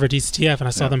working for TCTF, and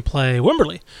I saw them play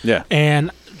Wimberley. Yeah.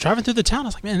 And driving through the town, I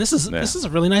was like, man, this is a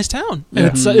really nice town.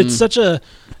 And it's such a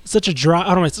drive.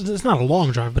 I don't know. It's not a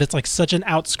long drive, but it's like such an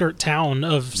outskirt town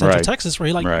of Central Texas where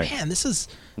you're like, man, this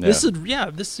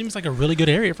seems like a really good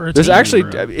area for a There's team.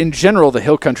 Actually, in general, the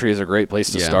Hill Country is a great place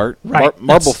to start. Right.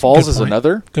 Marble Falls is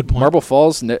another. Good point. Marble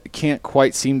Falls can't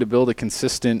quite seem to build a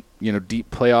consistent,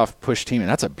 deep playoff push team, and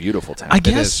that's a beautiful town. I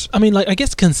guess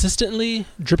consistently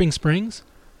Dripping Springs.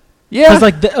 Yeah,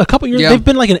 because a couple years they've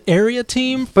been like an area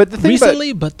team, but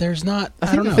recently, but there's not. I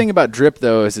think the thing about Drip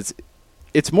though is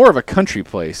it's more of a country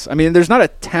place. I mean, there's not a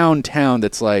town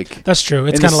that's like. That's true.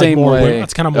 It's kind of like more.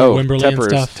 It's kind of more Wimberley and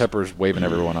stuff. Tepper's waving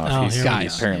everyone off. He's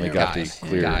apparently got the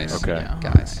clear. Okay.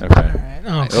 Guys.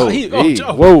 Okay.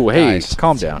 Whoa! Hey,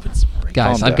 calm down.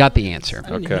 Guys, I've got the answer.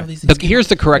 Okay. Here's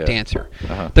the correct answer.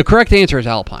 The correct answer is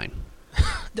Alpine.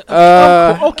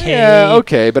 Okay. Yeah,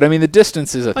 okay, but I mean the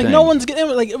distance is a thing. No one's getting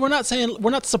we're not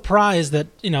surprised that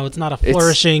it's not a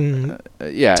flourishing town.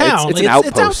 It's an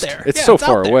outpost. It's out there. It's so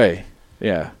far away.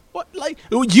 Yeah. What,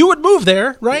 you would move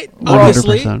there, right?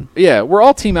 Obviously. 100%. Yeah, we're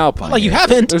all Team Alpine. You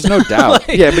haven't. There's no doubt.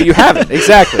 Yeah, but you haven't.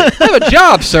 Exactly. I have a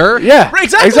job, sir. Yeah.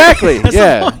 Exactly.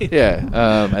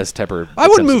 Yeah. As Tepper. I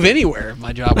wouldn't move anywhere if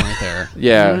my job weren't there.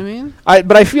 Yeah. You know what I mean?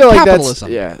 But I feel like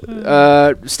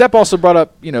Capitalism. Step also brought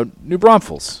up, New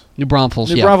Braunfels. New Braunfels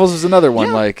is another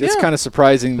one. It's kind of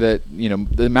surprising that,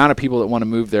 the amount of people that want to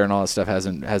move there and all that stuff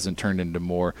hasn't turned into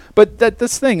more. But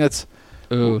this thing, that's.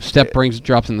 Ooh, Step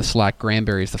drops in the slack.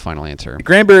 Granbury is the final answer.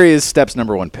 Granbury is Step's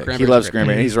number one pick. Granbury's he loves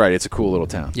Granbury. And he's right. It's a cool little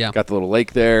town. Yeah. Got the little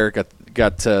lake there.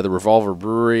 Got the Revolver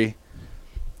Brewery. I mean,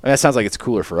 that sounds like it's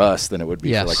cooler for us than it would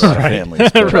be for like a lot of families.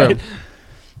 But,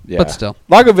 yeah. But still,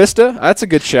 Lago Vista. That's a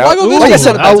good shout. Like I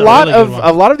said, a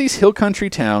lot of these hill country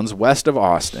towns west of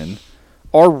Austin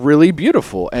are really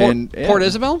beautiful. Port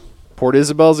Isabel. Port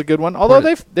Isabel's a good one. Although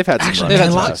they've had some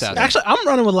runs. Actually, I'm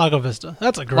running with Lago Vista.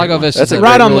 That's a great Lago one. Vista's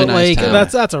right on really the lake.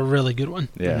 Nice that's a really good one.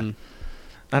 Yeah.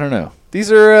 Mm-hmm. I don't know.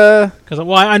 These are because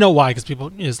I know why, because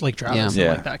people is Lake Travis and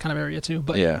like that kind of area too.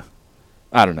 But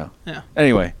I don't know. Yeah.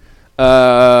 Anyway,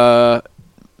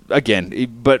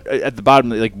 again, but at the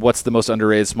bottom, what's the most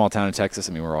underrated small town in Texas?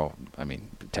 I mean,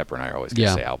 Tepper and I are always going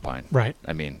to say Alpine. Right.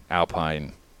 I mean,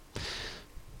 Alpine.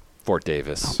 Fort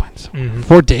Davis.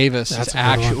 Fort Davis. That's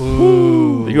actually.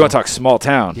 You want to talk small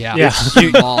town? Yeah.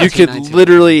 You could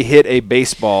literally hit a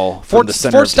baseball from the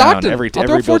center of town. Every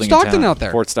building Fort Stockton in town. out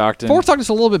there. Fort Stockton's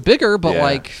a little bit bigger, but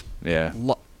I don't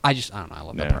know. I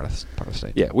love that part of the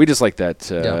state. Yeah, we just like that.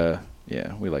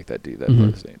 We like that part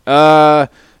of the state.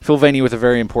 Phil Vaney with a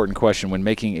very important question: when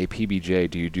making a PBJ,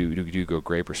 do you go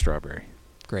grape or strawberry?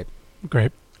 Grape.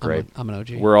 I'm an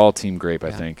OG. We're all team grape,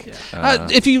 I think. Yeah.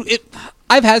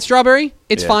 I've had strawberry.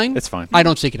 It's fine. It's fine. I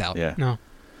don't seek it out. Yeah. No.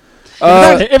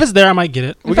 If it's there, I might get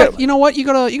it. In fact, you know what? You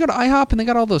go to IHOP and they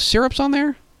got all those syrups on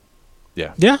there.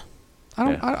 Yeah. Yeah.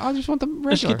 I just want the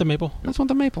regular. Just get the maple. I just want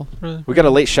the maple. We got a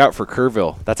late shout for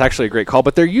Kerrville. That's actually a great call,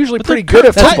 but they're usually pretty good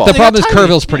at football. The problem is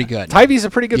Kerrville's pretty good. Tivey's a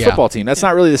pretty good football team. That's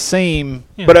not really the same.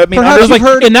 But I mean,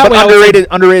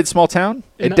 underrated small town.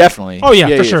 It definitely. Oh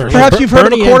yeah, for sure. Perhaps you've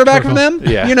heard of a quarterback from them.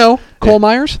 Yeah. Cole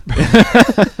Myers.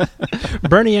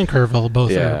 Bernie and Kerrville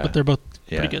both are, but they're both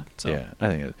pretty good. So. Yeah, I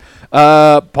think it is.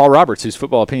 Paul Roberts, whose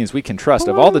football opinions we can trust.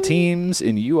 Of all the teams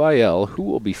in UIL, who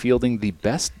will be fielding the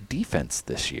best defense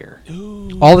this year?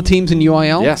 Ooh. All the teams in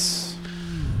UIL? Yes.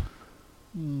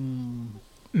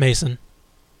 Mason.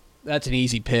 That's an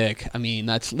easy pick. I mean,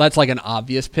 that's like an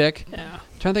obvious pick. Yeah. I'm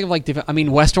trying to think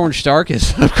of West Orange Stark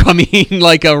is becoming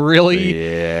like a really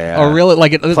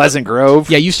Pleasant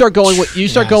Grove. Yeah, you start going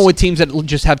with teams that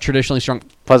just have traditionally strong.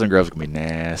 Pleasant Grove's gonna be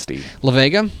nasty. La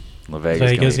Vega's gonna be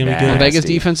good. La Vega's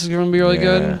defense is gonna be really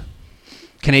good.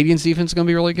 Canadians defense is gonna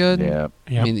be really good. Yeah.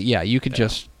 I mean, you could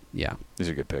just These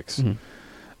are good picks. Mm-hmm.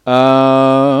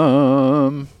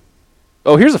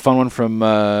 Here's a fun one from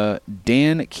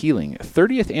Dan Keeling.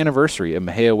 30th anniversary of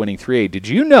Mexia winning 3A. Did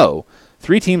you know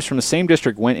 3 teams from the same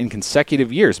district went in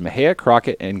consecutive years? Mexia,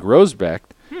 Crockett, and Grosbeck.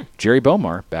 Jerry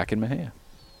Bomar back in Mexia.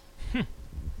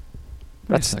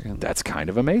 That's kind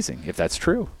of amazing if that's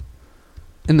true.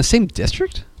 In the same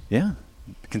district? Yeah.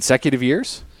 Consecutive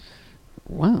years?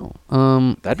 Wow.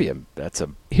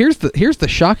 Here's the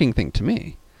shocking thing to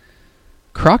me.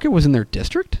 Crockett was in their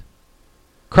district?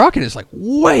 Crockett is like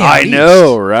way. I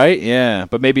know, right? Yeah,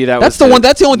 but maybe that's the one.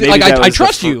 That's the only thing. Like I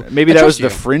trust you. Maybe that was the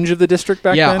fringe of the district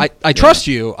back then. Yeah, I trust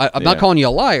you. I'm not calling you a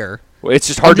liar. Well, it's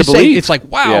just hard to believe. It's like,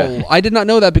 wow, I did not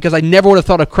know that because I never would have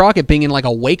thought of Crockett being in like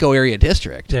a Waco area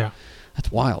district. Yeah,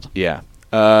 that's wild. Yeah.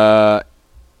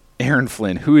 Aaron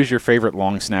Flynn, who is your favorite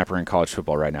long snapper in college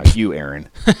football right now? You, Aaron.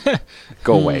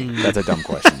 Go away. That's a dumb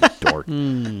question, dork.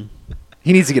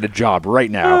 He needs to get a job right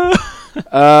now.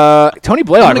 Tony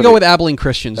Blaylock. I'm going to go with Abilene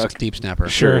Christian's deep snapper.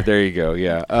 Sure, there you go,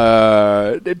 yeah.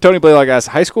 Tony Blaylock asks,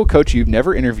 high school coach you've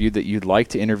never interviewed that you'd like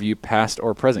to interview past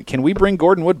or present. Can we bring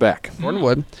Gordon Wood back? Gordon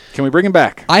Wood. Can we bring him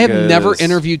back? I have never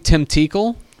interviewed Tim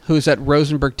Teakle, who's at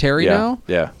Rosenberg Terry now.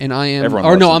 Yeah. And I am. Everyone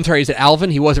loves him. I'm sorry. He's at Alvin.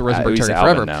 He was at Rosenberg Terry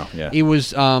forever. Now. Yeah. He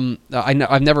was.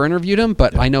 I've never interviewed him,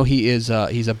 but I know he is.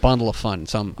 He's a bundle of fun.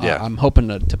 So I'm hoping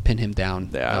to pin him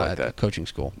down at the coaching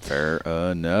school. Fair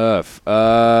enough.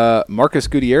 Marcus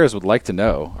Gutierrez would like to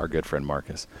know, our good friend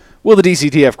Marcus, will the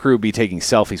DCTF crew be taking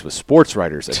selfies with sports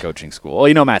writers at coaching school? Well,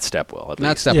 you know Matt Stepp will.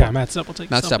 Matt Stepp will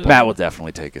take a selfie. Matt will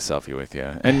definitely take a selfie with you.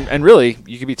 And really,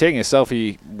 you could be taking a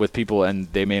selfie with people and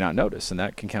they may not notice, and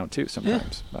that can count too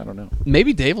sometimes. Yeah. I don't know.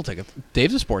 Maybe Dave will take it.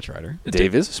 Dave's a sports writer.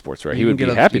 Dave is a sports writer. He would be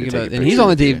happy to take a picture. And he's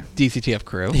on the DCTF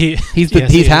crew.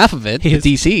 He's half of it. He's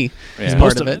DC. Yeah. He's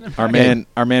part of it. Our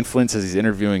man Flynn says he's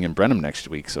interviewing in Brenham next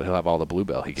week, so he'll have all the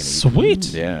Bluebell he can eat.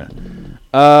 Sweet. Yeah.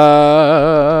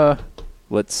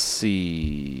 Let's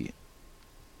see.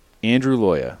 Andrew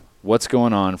Loya, what's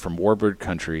going on from Warbird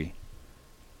Country,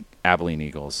 Abilene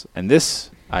Eagles? And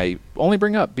this I only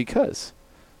bring up because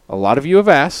a lot of you have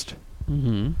asked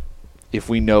if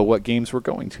we know what games we're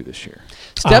going to this year.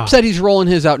 Stepp said he's rolling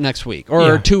his out next week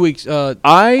or 2 weeks,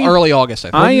 early August,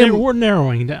 I think. We're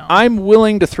narrowing down. I'm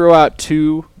willing to throw out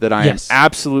two that I am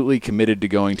absolutely committed to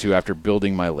going to after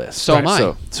building my list. So am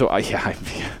I.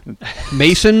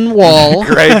 Mason Wall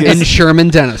and Sherman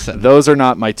Dennison. Those are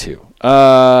not my two.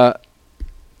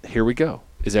 Here we go.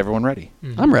 Is everyone ready?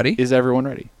 I'm ready. Is everyone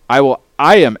ready? I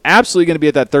am absolutely going to be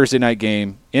at that Thursday night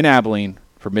game in Abilene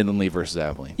for Midland Lee versus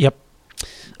Abilene. Yep.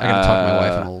 I got to talk to my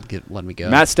wife and he'll let me go.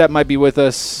 Matt Stepp might be with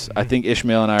us. I think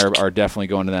Ishmael and I are definitely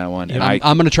going to that one. Yeah, and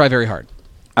I'm going to try very hard.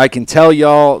 I can tell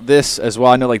y'all this as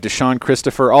well. I know like Deshaun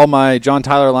Christopher, all my John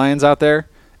Tyler Lions out there,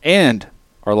 and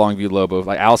our Longview Lobo,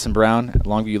 like Allison Brown,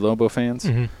 Longview Lobo fans.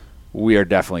 We are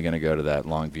definitely going to go to that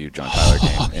Longview John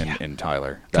Tyler game in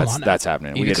Tyler. That's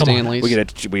happening. We get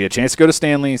a chance to go to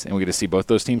Stanley's, and we get to see both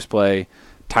those teams play.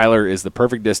 Tyler is the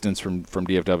perfect distance from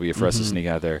DFW for us to sneak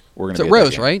out there. We're going to be at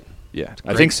Rose, right? Yeah,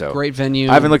 I think so. Great venue.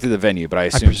 I haven't looked at the venue, but I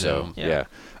assume so. Yeah.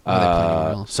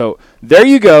 So there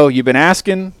you go. You've been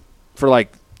asking for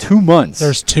like 2 months.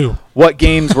 There's two. What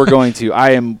games we're going to. I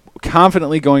am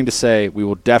confidently going to say we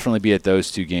will definitely be at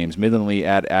those two games. Midland Lee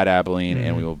at Abilene,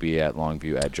 and we will be at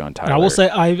Longview at John Tyler. And I will say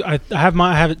I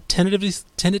have it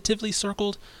tentatively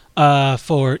circled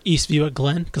for Eastview at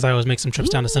Glen, because I always make some trips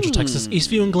down to Central Texas.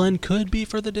 Eastview and Glen could be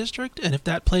for the district, and if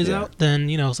that plays out, then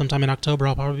sometime in October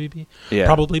I'll probably be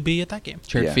at that game.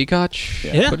 Jared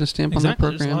Fekoch put a stamp on that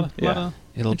program.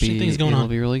 It'll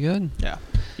be really good. Yeah.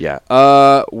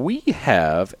 We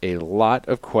have a lot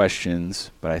of questions,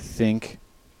 but I think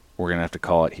we're gonna have to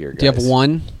call it here, guys. Do you have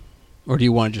one, or do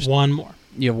you want just one more?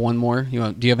 You have one more.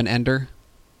 Do you have an ender?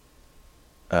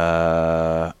 You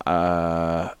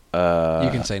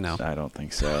can say no. I don't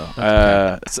think so.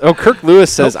 Kirk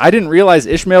Lewis says, I didn't realize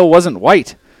Ishmael wasn't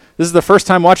white. This is the first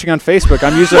time watching on Facebook.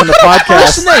 I'm usually on the podcast.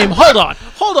 First name. Hold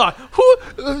on. Who?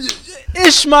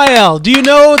 Ishmael. Do you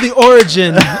know the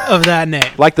origin of that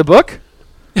name? Like the book?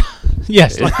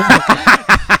 Yes. Like the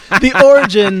book. The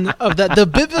origin of that. The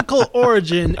biblical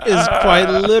origin is quite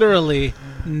literally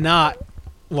not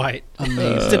white.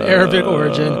 It's an Arabic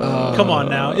origin. Come on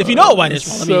now. If you know white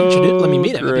Ishmael, let me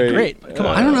meet him. It'd be great. Come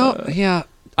on. I don't know. Yeah.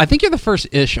 I think you're the first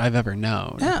Ish I've ever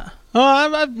known. Yeah.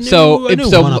 I knew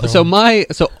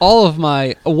all of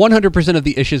my 100% of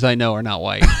the Ishes I know are not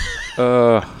white.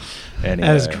 Anyway,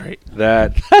 that is great.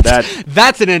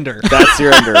 That's an ender. That's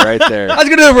your ender right there. That's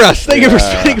going to do it for us. Thank you for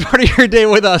spending part of your day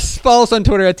with us. Follow us on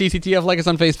Twitter at TCTF. Like us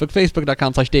on Facebook,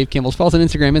 facebook.com/Dave Kimball. Follow us on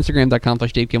Instagram,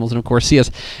 instagram.com/Dave Kimball. And, of course, see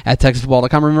us at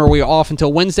TexasFootball.com. Remember, we are off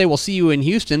until Wednesday. We'll see you in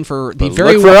Houston for the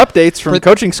updates from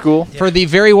coaching school. For the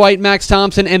very white Max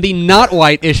Thompson and the not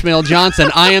white Ishmael Johnson.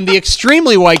 I am the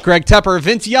extremely white Greg Tepper.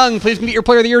 Vince Young, please get your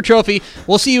Player of the Year trophy.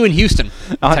 We'll see you in Houston.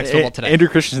 Texas Football today. Andrew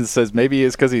Christensen says maybe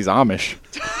it's because he's Amish.